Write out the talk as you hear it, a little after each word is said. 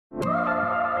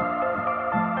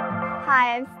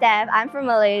Hi, I'm Steph. I'm from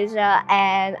Malaysia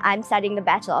and I'm studying the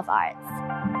Bachelor of Arts.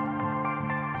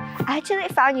 I actually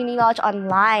found UniLodge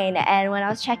online, and when I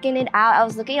was checking it out, I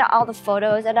was looking at all the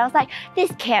photos and I was like,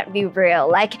 this can't be real.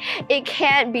 Like, it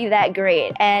can't be that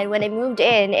great. And when I moved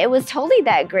in, it was totally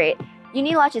that great.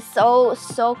 UniLodge is so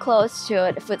close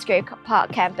to the Footscray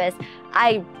Park campus.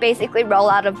 I basically roll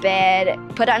out of bed,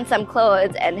 put on some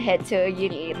clothes, and head to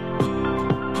uni.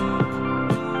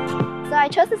 So I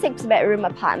chose a 6-bedroom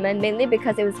apartment mainly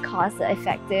because it was cost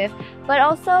effective, but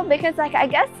also because I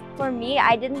guess for me,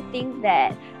 I didn't think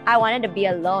that I wanted to be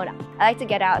alone. I like to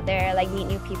get out there, meet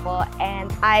new people,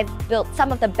 and I've built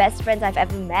some of the best friends I've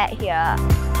ever met here.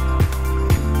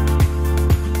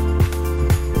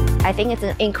 I think it's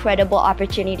an incredible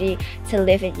opportunity to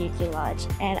live in UniLodge,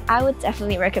 and I would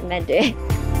definitely recommend it.